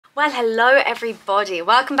Well, hello everybody,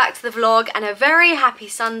 welcome back to the vlog and a very happy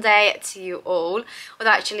Sunday to you all.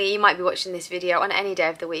 Although actually you might be watching this video on any day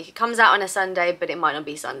of the week. It comes out on a Sunday but it might not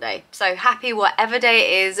be Sunday. So happy whatever day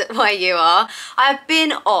it is where you are. I've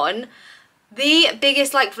been on the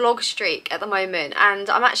biggest vlog streak at the moment and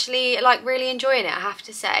I'm actually really enjoying it, I have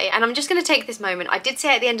to say. And I'm just going to take this moment, I did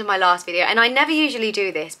say at the end of my last video and I never usually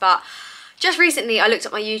do this, but just recently I looked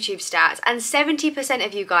at my YouTube stats and 70%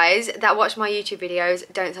 of you guys that watch my YouTube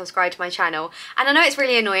videos don't subscribe to my channel. And I know it's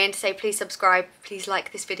really annoying to say please subscribe, please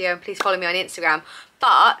like this video and please follow me on Instagram,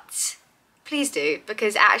 but please do,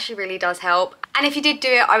 because it actually really does help. And if you did do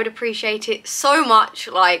it, I would appreciate it so much,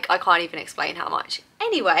 I can't even explain how much.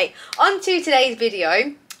 Anyway, on to today's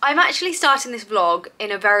video. I'm actually starting this vlog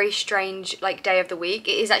in a very strange day of the week.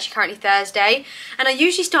 It is actually currently Thursday and I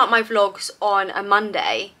usually start my vlogs on a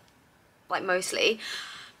Monday, mostly,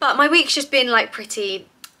 but my week's just been pretty,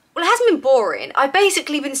 well, it hasn't been boring. I've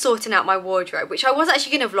basically been sorting out my wardrobe, which I was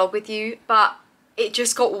actually going to vlog with you, but it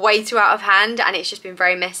just got way too out of hand and it's just been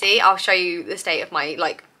very messy. I'll show you the state of my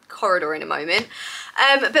corridor in a moment.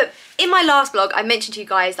 But in my last vlog I mentioned to you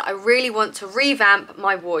guys that I really want to revamp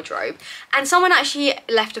my wardrobe, and someone actually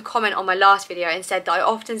left a comment on my last video and said that I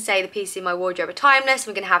often say the pieces in my wardrobe are timeless,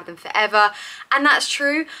 we're going to have them forever, and that's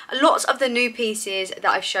true. Lots of the new pieces that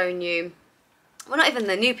I've shown you, well, not even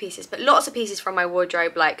the new pieces, but lots of pieces from my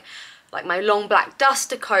wardrobe, like my long black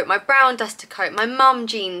duster coat, my brown duster coat, my mum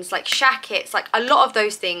jeans, shackets, a lot of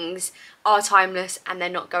those things are timeless and they're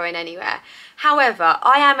not going anywhere. However,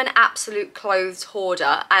 I am an absolute clothes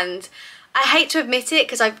hoarder and I hate to admit it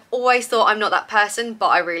because I've always thought I'm not that person, but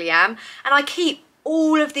I really am. And I keep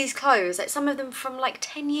all of these clothes, some of them from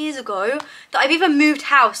 10 years ago, that I've even moved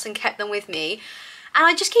house and kept them with me. And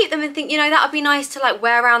I just keep them and think, that would be nice to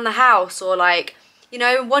wear around the house, or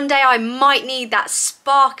one day I might need that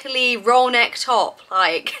sparkly roll neck top.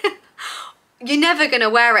 You're never gonna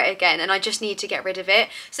wear it again and I just need to get rid of it.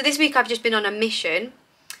 So this week I've just been on a mission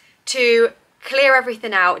to clear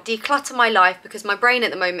everything out, declutter my life, because my brain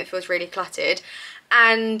at the moment feels really cluttered.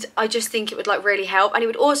 And I just think it would really help, and it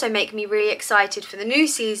would also make me really excited for the new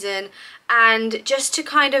season and just to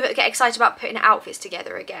kind of get excited about putting outfits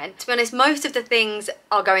together again. To be honest, most of the things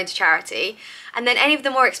are going to charity, and then any of the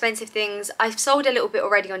more expensive things I've sold a little bit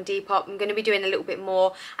already on Depop. I'm going to be doing a little bit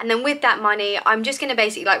more, and then with that money I'm just going to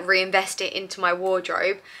basically reinvest it into my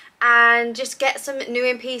wardrobe and just get some new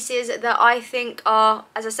in pieces that I think are,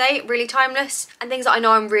 as I say, really timeless, and things that I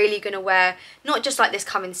know I'm really going to wear, not just this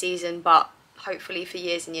coming season, but hopefully for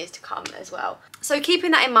years and years to come as well. So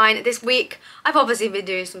keeping that in mind, this week I've obviously been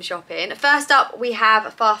doing some shopping. First up we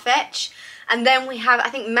have Farfetch, and then we have, I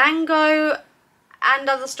think, Mango and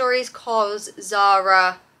other stories, COS,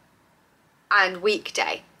 ZARA and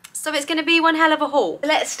Weekday. So it's going to be one hell of a haul.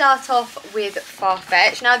 Let's start off with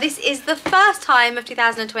Farfetch. Now this is the first time of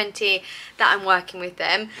 2020 that I'm working with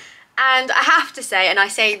them. And I have to say, and I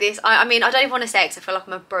say this, I mean, I don't even want to say it because I feel like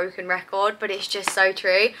I'm a broken record, but it's just so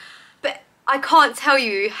true. But I can't tell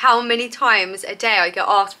you how many times a day I get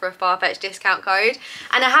asked for a Farfetch discount code,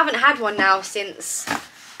 and I haven't had one now since,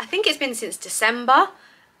 I think it's been since December,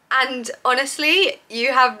 and honestly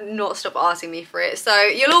you have not stopped asking me for it. So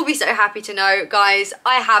you'll all be so happy to know, guys,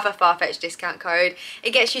 I have a Farfetch discount code.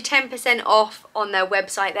 It gets you 10% off on their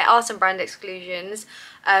website. There are some brand exclusions,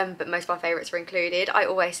 but most of our favourites are included. I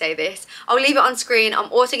always say this. I'll leave it on screen.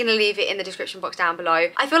 I'm also going to leave it in the description box down below.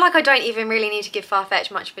 I feel like I don't even really need to give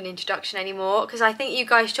Farfetch much of an introduction anymore, because I think you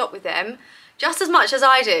guys shop with them just as much as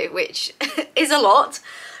I do, which is a lot.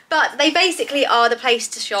 But they basically are the place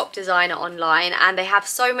to shop designer online, and they have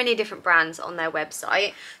so many different brands on their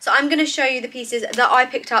website. So I'm going to show you the pieces that I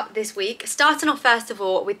picked up this week, starting off first of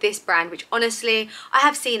all with this brand, which honestly I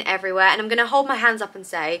have seen everywhere, and I'm going to hold my hands up and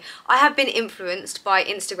say I have been influenced by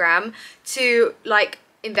Instagram to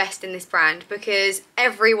invest in this brand, because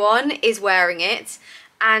everyone is wearing it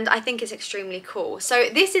and I think it's extremely cool. So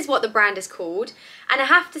this is what the brand is called, and I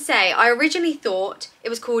have to say I originally thought it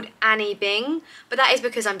was called Annie Bing, but that is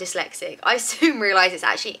because I'm dyslexic. I soon realised it's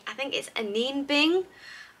actually, I think it's Anine Bing.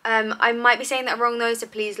 I might be saying that wrong though, so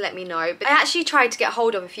please let me know. But I actually tried to get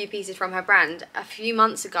hold of a few pieces from her brand a few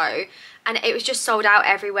months ago and it was just sold out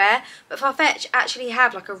everywhere. But Farfetch actually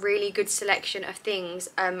have a really good selection of things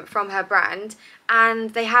from her brand,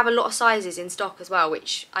 and they have a lot of sizes in stock as well,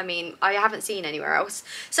 which I mean I haven't seen anywhere else.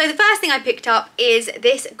 So the first thing I picked up is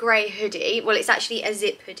this grey hoodie. Well, it's actually a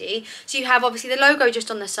zip hoodie, so you have obviously the logo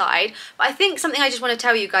just on the side, but I think something I just want to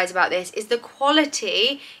tell you guys about this is the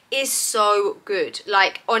quality is so good.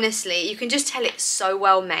 Honestly, you can just tell it's so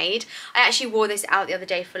well made. I actually wore this out the other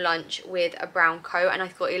day for lunch with a brown coat and I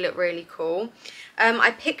thought it looked really cool.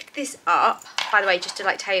 I picked this up, by the way, just to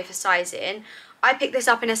like tell you for sizing. I picked this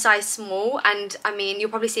up in a size small, and I mean, you'll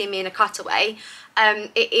probably see me in a cutaway.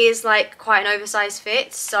 It is like quite an oversized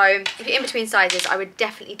fit, so if you're in between sizes, I would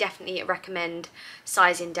definitely recommend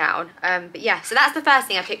sizing down. But yeah, so that's the first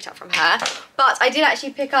thing I picked up from her. But I did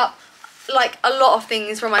actually pick up like a lot of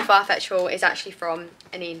things from my Farfetch haul is actually from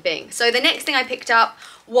Anine Bing. So the next thing I picked up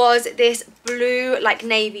was this blue like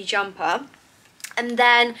navy jumper, and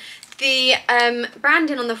then the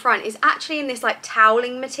branding on the front is actually in this like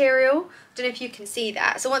toweling material. Don't know if you can see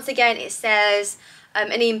that. So once again, it says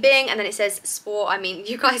Anine Bing, and then it says sport. I mean,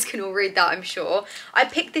 you guys can all read that, I'm sure. I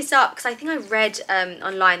picked this up because I think I read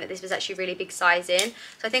online that this was actually really big sizing.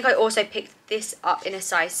 So I think I also picked this up in a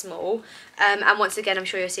size small. And once again, I'm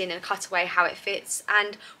sure you're seeing in a cutaway how it fits.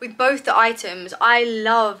 And with both the items, I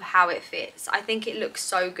love how it fits. I think it looks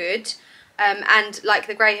so good. And like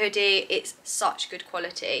the grey hoodie, it's such good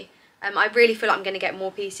quality. I really feel like I'm going to get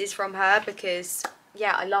more pieces from her because,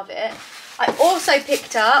 yeah, I love it. I also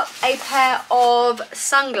picked up a pair of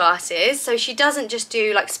sunglasses. So she doesn't just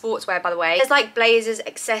do like sportswear, by the way. There's like blazers,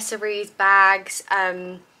 accessories, bags.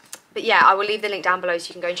 But yeah, I will leave the link down below so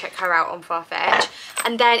you can go and check her out on Farfetch.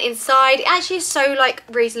 And then inside, it actually is so like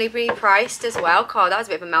reasonably priced as well. God, that was a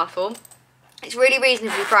bit of a mouthful. It's really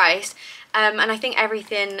reasonably priced. And I think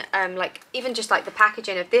everything, like even just like the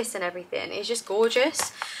packaging of this and everything is just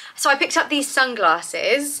gorgeous. So I picked up these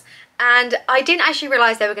sunglasses, and I didn't actually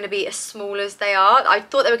realise they were going to be as small as they are. I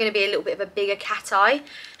thought they were going to be a little bit of a bigger cat eye.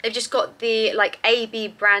 They've just got the like AB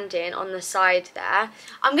branding on the side there.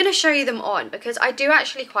 I'm going to show you them on because I do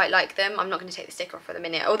actually quite like them. I'm not going to take the sticker off for the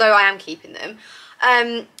minute, although I am keeping them.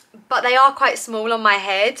 But they are quite small on my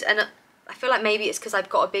head, and I feel like maybe it's because I've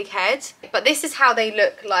got a big head. But this is how they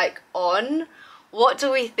look like on. What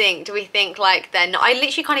do we think? Do we think like they're not? I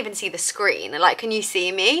literally can't even see the screen. Like, can you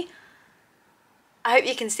see me? I hope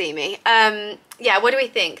you can see me. Yeah, what do we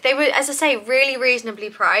think? They were, as I say, really reasonably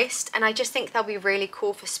priced, and I just think they'll be really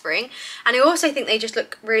cool for spring. And I also think they just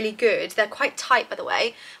look really good. They're quite tight, by the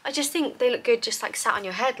way. I just think they look good just like sat on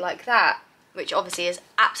your head like that, which obviously is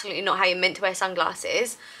absolutely not how you're meant to wear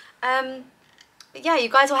sunglasses. But yeah, you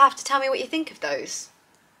guys will have to tell me what you think of those.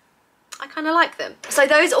 I kind of like them. So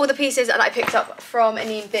those are all the pieces that I picked up from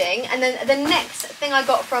Anine Bing. And then the next thing I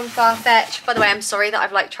got from Farfetch, by the way, I'm sorry that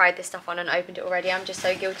I've like tried this stuff on and opened it already. I'm just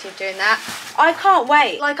so guilty of doing that. I can't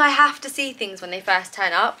wait. Like, I have to see things when they first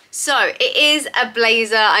turn up. So it is a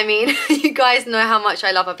blazer. I mean, you guys know how much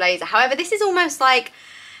I love a blazer. However, this is almost like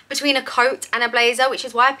between a coat and a blazer, which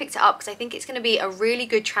is why I picked it up, because I think it's going to be a really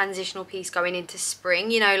good transitional piece going into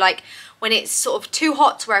spring. You know, like when it's sort of too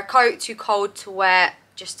hot to wear a coat, too cold to wear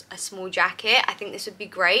just a small jacket. I think this would be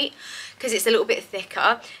great because it's a little bit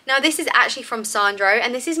thicker. Now this is actually from Sandro,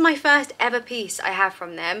 and this is my first ever piece I have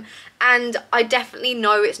from them, and I definitely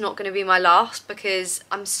know it's not going to be my last because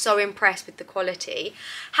I'm so impressed with the quality.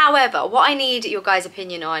 However, what I need your guys'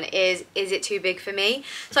 opinion on is it too big for me?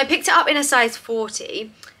 So I picked it up in a size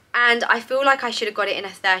 40, and I feel like I should have got it in a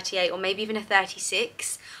 38 or maybe even a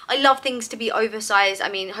 36. I love things to be oversized. I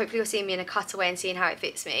mean, hopefully you're seeing me in a cutaway and seeing how it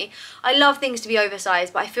fits me. I love things to be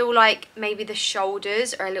oversized, but I feel like maybe the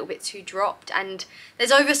shoulders are a little bit too dropped, and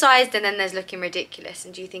there's oversized and then there's looking ridiculous.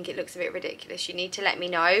 And do you think it looks a bit ridiculous? You need to let me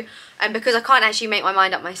know. And because I can't actually make my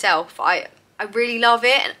mind up myself, I really love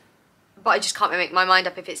it, but I just can't make my mind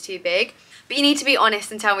up if it's too big. But you need to be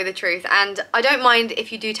honest and tell me the truth. And I don't mind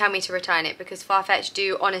if you do tell me to return it, because Farfetch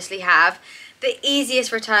do honestly have the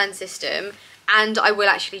easiest return system. And I will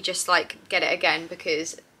actually just like get it again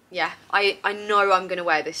because, yeah, I know I'm going to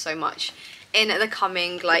wear this so much in the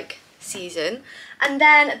coming like season. And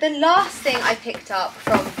then the last thing I picked up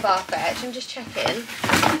from Farfetch, I'm just checking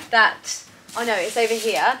that, oh no, it's over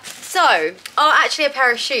here. So, actually a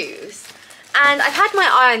pair of shoes. And I've had my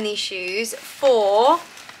eye on these shoes for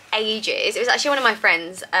ages. It was actually one of my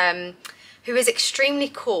friends who is extremely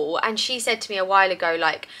cool, and she said to me a while ago,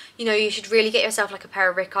 like, you know, you should really get yourself like a pair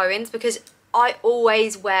of Rick Owens, because I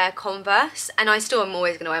always wear Converse, and I still am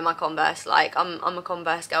always going to wear my Converse. Like, I'm a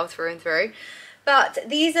Converse girl through and through. But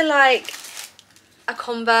these are like a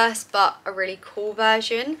Converse, but a really cool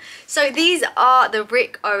version. So these are the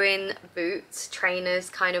Rick Owen boots, trainers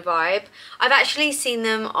kind of vibe. I've actually seen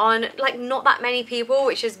them on like not that many people,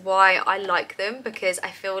 which is why I like them, because I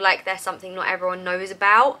feel like they're something not everyone knows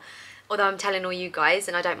about. Although I'm telling all you guys,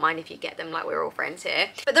 and I don't mind if you get them, like, we're all friends here.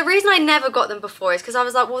 But the reason I never got them before is because I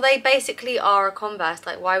was like, well, they basically are a Converse.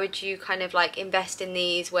 Like, why would you kind of like invest in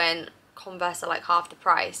these when Converse are like half the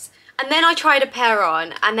price? And then I tried a pair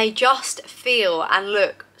on, and they just feel and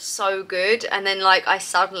look so good. And then like I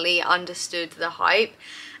suddenly understood the hype.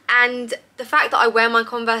 And the fact that I wear my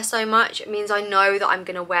Converse so much, it means I know that I'm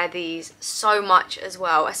gonna wear these so much as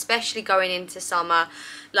well, especially going into summer.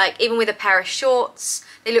 Like even with a pair of shorts,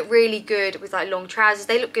 they look really good with like long trousers.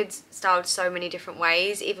 They look good styled so many different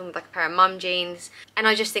ways, even with like a pair of mum jeans, and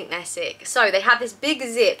I just think they're sick. So they have this big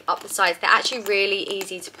zip up the sides. They're actually really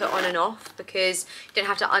easy to put on and off because you don't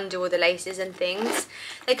have to undo all the laces and things.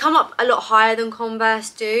 They come up a lot higher than Converse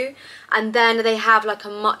do, and then they have like a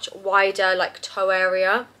much wider like toe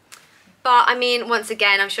area. But I mean, once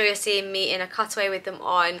again, I'm sure you're seeing me in a cutaway with them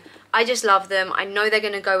on. I just love them. I know they're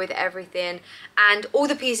going to go with everything. And all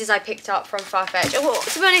the pieces I picked up from Farfetch, well,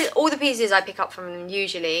 to be honest, all the pieces I pick up from them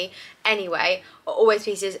usually, anyway, are always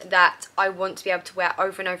pieces that I want to be able to wear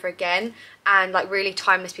over and over again. And like really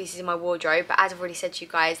timeless pieces in my wardrobe. But as I've already said to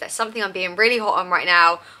you guys, that's something I'm being really hot on right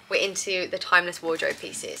now. We're into the timeless wardrobe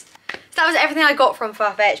pieces. So that was everything I got from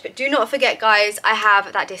Farfetch, but do not forget guys, I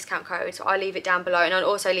have that discount code, so I'll leave it down below, and I'll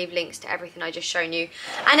also leave links to everything I just shown you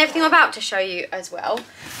and everything I'm about to show you as well.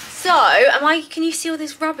 So, can you see all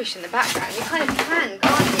this rubbish in the background? You kind of can,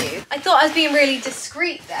 can't you? I thought I was being really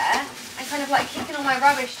discreet there and kind of like kicking all my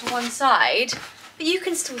rubbish to one side, but you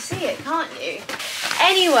can still see it, can't you?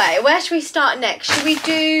 Anyway, where should we start next? Should we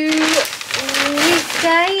do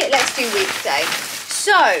weekday? Let's do weekday.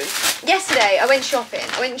 So, yesterday I went shopping.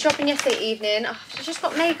 I went shopping yesterday evening. Oh, I just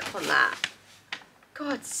got makeup on that.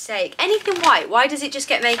 God's sake. Anything white, why does it just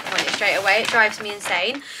get makeup on it straight away? It drives me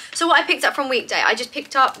insane. So what I picked up from weekday, I just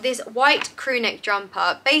picked up this white crew neck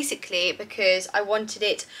jumper, basically because I wanted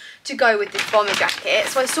it to go with this bomber jacket.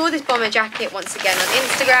 So I saw this bomber jacket once again on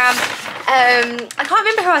Instagram. I can't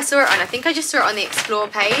remember who I saw it on. I think I just saw it on the Explore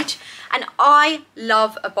page. And I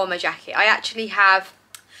love a bomber jacket. I actually have,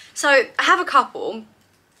 so I have a couple,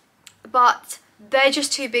 but they're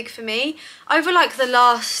just too big for me. Over like the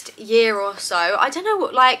last year or so, I don't know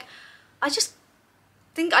what, like, I just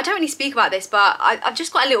think, I don't really speak about this, but I've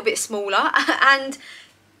just got a little bit smaller, and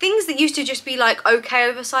things that used to just be like okay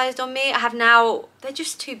oversized on me, I have now, they're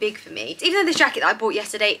just too big for me. Even though this jacket that I bought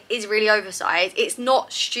yesterday is really oversized, it's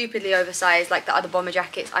not stupidly oversized like the other bomber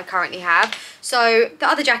jackets I currently have. So the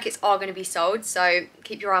other jackets are going to be sold, so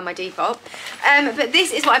keep your eye on my Depop. But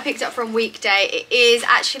this is what I picked up from weekday. It is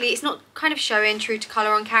actually, it's not kind of showing true to colour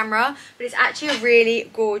on camera, but it's actually a really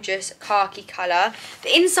gorgeous khaki colour.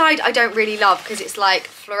 The inside I don't really love because it's like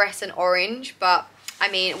fluorescent orange, but I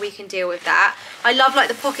mean, we can deal with that. I love like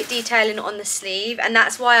the pocket detailing on the sleeve, and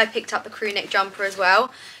that's why I picked up the crew neck jumper as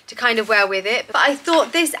well, to kind of wear with it. But I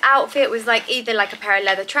thought this outfit was like either like a pair of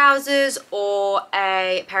leather trousers or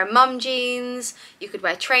a pair of mum jeans. You could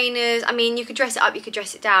wear trainers. I mean, you could dress it up, you could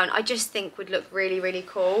dress it down. I just think would look really, really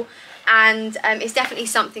cool. And it's definitely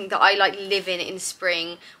something that I like live in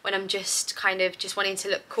spring, when I'm just kind of just wanting to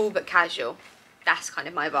look cool but casual. That's kind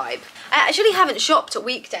of my vibe. I actually haven't shopped at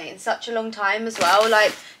weekday in such a long time as well.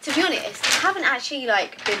 Like, to be honest, I haven't actually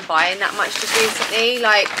like been buying that much just recently.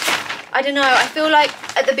 Like, I don't know, I feel like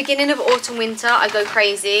at the beginning of autumn winter I go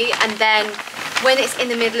crazy, and then when it's in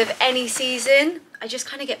the middle of any season I just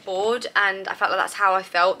kind of get bored, and I felt like that's how I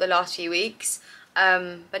felt the last few weeks.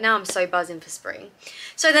 But now I'm so buzzing for spring.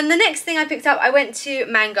 So then the next thing I picked up, I went to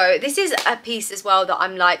Mango. This is a piece as well that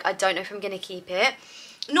I'm like, I don't know if I'm gonna keep it.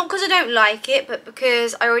 Not because I don't like it, but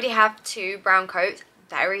because I already have two brown coats,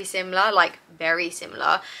 very similar, like very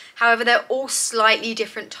similar. However, they're all slightly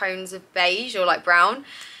different tones of beige or like brown.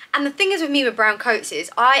 And the thing is with me with brown coats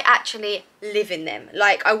is I actually live in them.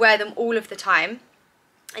 Like, I wear them all of the time.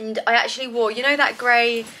 And I actually wore, you know that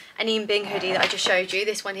grey Anine Bing hoodie that I just showed you,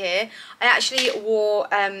 this one here? I actually wore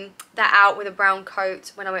that out with a brown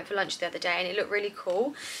coat when I went for lunch the other day, and it looked really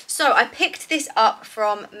cool. So I picked this up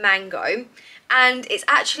from Mango, and it's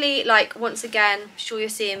actually like, once again, I'm sure you're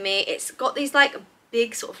seeing me, it's got these like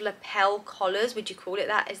big sort of lapel collars. Would you call it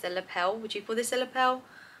that? Is the lapel? Would you call this a lapel?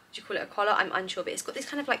 Would you call it a collar? I'm unsure, but it's got these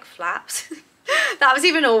kind of like flaps. That was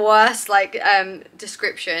even a worse like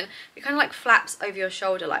description. It kind of like flaps over your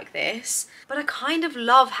shoulder like this. But I kind of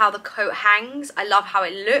love how the coat hangs. I love how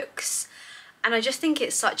it looks, and I just think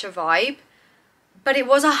it's such a vibe. But it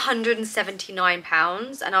was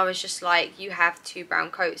 £179, and I was just like, you have two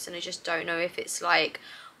brown coats, and I just don't know if it's like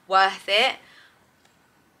worth it.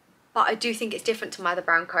 But I do think it's different to my other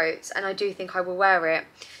brown coats, and I do think I will wear it.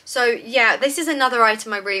 So yeah, this is another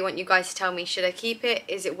item I really want you guys to tell me, should I keep it?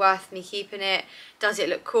 Is it worth me keeping it? Does it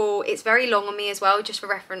look cool? It's very long on me as well, just for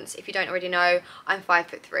reference. If you don't already know, I'm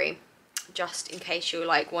 5'3", just in case you're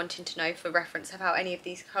like wanting to know for reference of how any of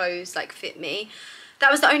these clothes like fit me. That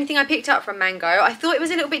was the only thing I picked up from Mango. I thought it was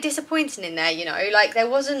a little bit disappointing in there, you know, like there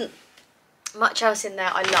wasn't much else in there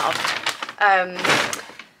I loved.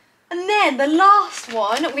 And then the last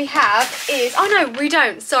one we have is, oh no, we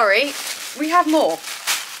don't, sorry. we have more.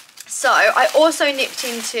 So I also nipped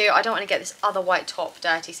into, I don't want to get this other white top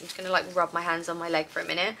dirty, so I'm just going to like rub my hands on my leg for a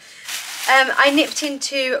minute. I nipped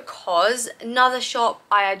into COS, another shop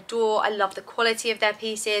I adore. I love the quality of their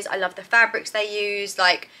pieces. I love the fabrics they use.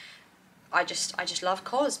 Like, I just love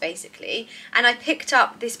COS basically. And I picked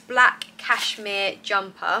up this black cashmere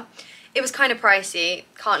jumper. It was kind of pricey,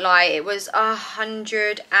 can't lie. It was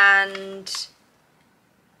 £135.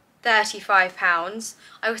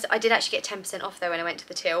 I did actually get 10% off though when I went to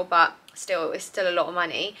the till, but still, it was still a lot of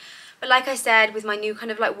money. But like I said, with my new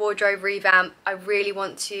kind of like wardrobe revamp, I really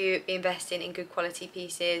want to be investing in good quality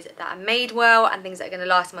pieces that are made well and things that are going to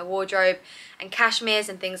last in my wardrobe, and cashmeres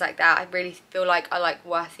and things like that. I really feel like I like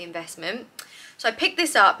worth the investment. So I picked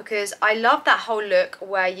this up because I love that whole look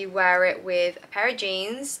where you wear it with a pair of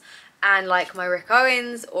jeans and like my Rick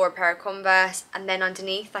Owens or a pair of Converse, and then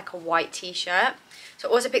underneath like a white t-shirt. So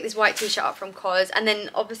I also picked this white t-shirt up from COS, and then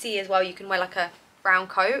obviously as well you can wear like a brown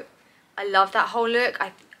coat. I love that whole look.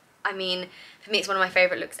 I mean, for me it's one of my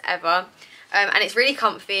favourite looks ever. And it's really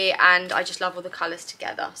comfy, and I just love all the colours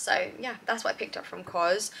together. So yeah, that's what I picked up from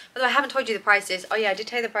COS. Although I haven't told you the prices. Oh yeah, I did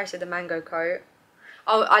tell you the price of the mango coat.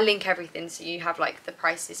 I'll link everything so you have like the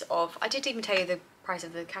prices of, I didn't even tell you the price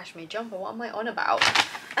of the cashmere jumper. What am I on about?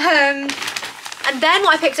 And then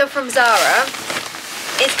what I picked up from ZARA,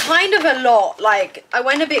 it's kind of a lot. Like, I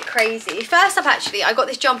went a bit crazy. First up, actually, I got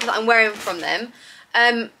this jumper that I'm wearing from them.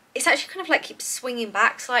 It's actually kind of like keeps swinging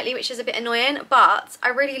back slightly, which is a bit annoying, but I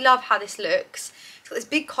really love how this looks. It's got this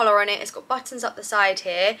big collar on it. It's got buttons up the side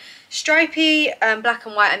here. Stripy, black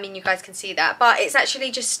and white. I mean, you guys can see that, but it's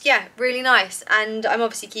actually just, yeah, really nice. And I'm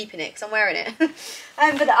obviously keeping it because I'm wearing it.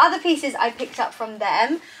 But the other pieces I picked up from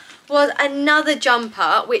them was another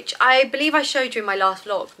jumper, which I believe I showed you in my last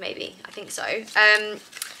vlog, maybe. I think so.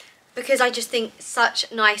 Because I just think such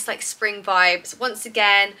nice like spring vibes. Once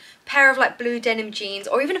again, pair of like blue denim jeans,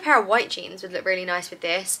 or even a pair of white jeans would look really nice with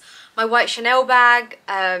this. My white Chanel bag,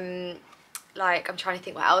 like I'm trying to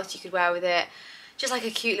think what else you could wear with it. Just like a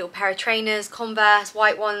cute little pair of trainers, Converse,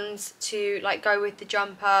 white ones to like go with the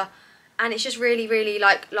jumper. And it's just really, really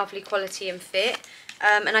like lovely quality and fit.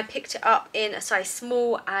 And I picked it up in a size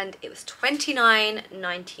small, and it was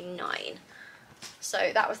 $29.99.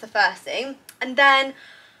 So that was the first thing. And then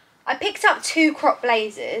I picked up two crop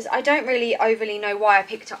blazers. I don't really overly know why I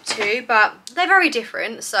picked up two, but they're very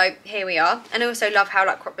different, so here we are. And I also love how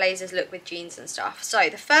like crop blazers look with jeans and stuff. So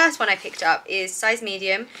the first one I picked up is size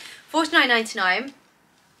medium, $49.99.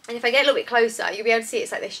 And if I get a little bit closer, you'll be able to see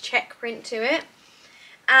it's like this check print to it.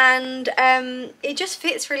 And it just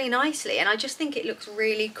fits really nicely, and I just think it looks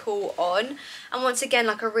really cool on. And once again,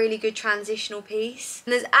 like a really good transitional piece.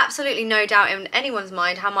 And there's absolutely no doubt in anyone's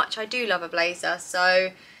mind how much I do love a blazer,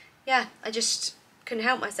 so yeah, I just couldn't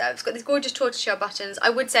help myself. It's got these gorgeous tortoiseshell buttons.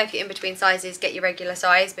 I would say if you're in between sizes, get your regular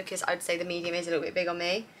size, because I'd say the medium is a little bit big on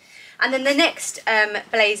me. And then the next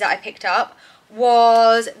blazer I picked up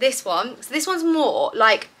was this one. So this one's more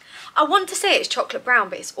like, I want to say it's chocolate brown,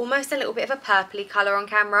 but it's almost a little bit of a purpley colour on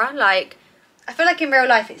camera. Like, I feel like in real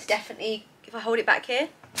life it's definitely, if I hold it back here,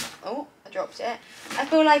 oh, I dropped it. I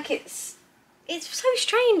feel like it's so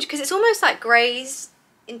strange because it's almost like greys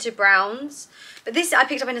into browns. But this I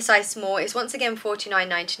picked up in a size small. It's once again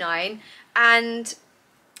 $49.99, and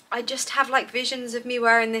I just have like visions of me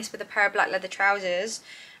wearing this with a pair of black leather trousers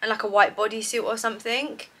and like a white bodysuit or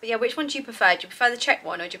something. But yeah, which one do you prefer? Do you prefer the check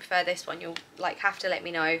one or do you prefer this one? You'll like have to let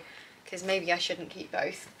me know, because maybe I shouldn't keep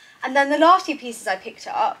both. And then the last two pieces I picked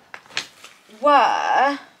up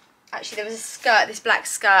were, actually there was a skirt, this black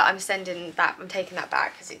skirt. I'm taking that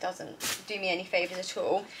back because it doesn't do me any favours at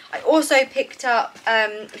all. I also picked up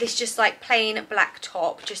this just like plain black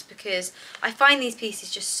top, just because I find these pieces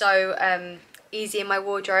just so easy in my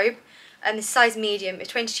wardrobe. And this size medium is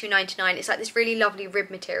 $22.99. It's like this really lovely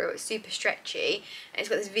rib material. It's super stretchy, and it's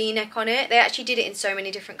got this V-neck on it. They actually did it in so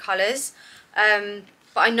many different colours. But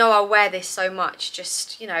I know I'll wear this so much,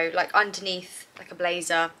 just, you know, like underneath like a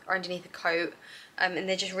blazer or underneath a coat. And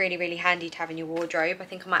they're just really, really handy to have in your wardrobe. I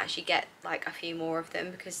think I might actually get like a few more of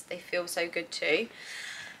them because they feel so good too.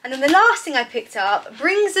 And then the last thing I picked up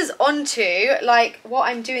brings us on to like what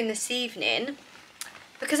I'm doing this evening,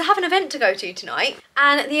 because I have an event to go to tonight,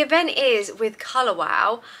 and the event is with Colour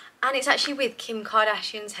Wow, and it's actually with Kim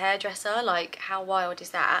Kardashian's hairdresser. Like, how wild is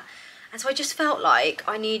that? And so I just felt like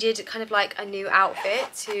I needed kind of like a new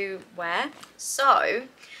outfit to wear. So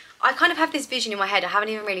I kind of have this vision in my head. I haven't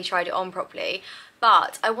even really tried it on properly,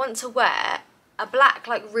 but I want to wear a black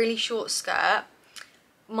like really short skirt,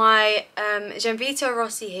 my Gianvito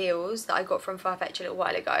Rossi heels that I got from Farfetch a little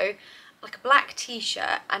while ago, like a black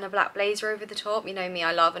t-shirt and a black blazer over the top. You know me,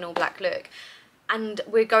 I love an all black look. and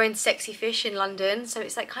we're going to Sexy Fish in London, so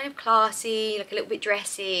it's like kind of classy, like a little bit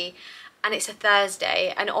dressy, and it's a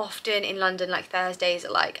Thursday, and often in London like Thursdays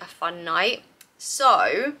are like a fun night.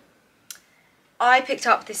 So I picked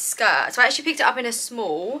up this skirt. So I actually picked it up in a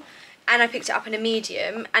small and I picked it up in a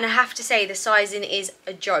medium, and I have to say the sizing is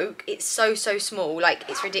a joke. It's so small, like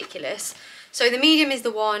it's ridiculous. So the medium is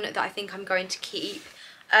the one that I think I'm going to keep,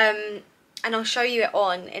 and I'll show you it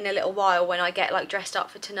on in a little while when I get like dressed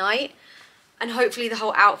up for tonight, and hopefully the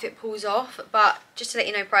whole outfit pulls off. But just to let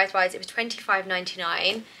you know, price wise, it was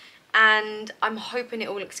 £25.99, and I'm hoping it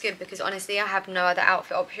all looks good, because honestly I have no other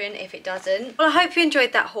outfit option if it doesn't. Well, I hope you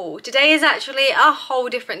enjoyed that haul. Today is actually a whole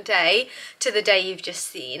different day to the day you've just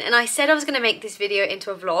seen, and I said I was going to make this video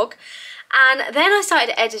into a vlog, and then I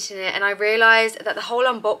started editing it and I realised that the whole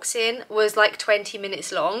unboxing was like 20 minutes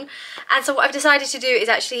long. And so what I've decided to do is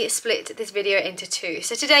actually split this video into two.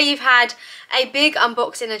 So today you've had a big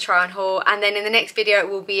unboxing and try on haul, and then in the next video it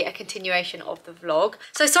will be a continuation of the vlog.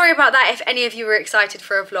 So sorry about that if any of you were excited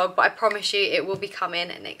for a vlog, but I promise you it will be coming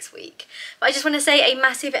next week. But I just want to say a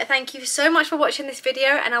massive thank you so much for watching this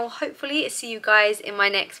video, and I will hopefully see you guys in my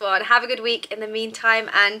next one. Have a good week in the meantime,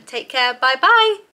 and take care. Bye bye.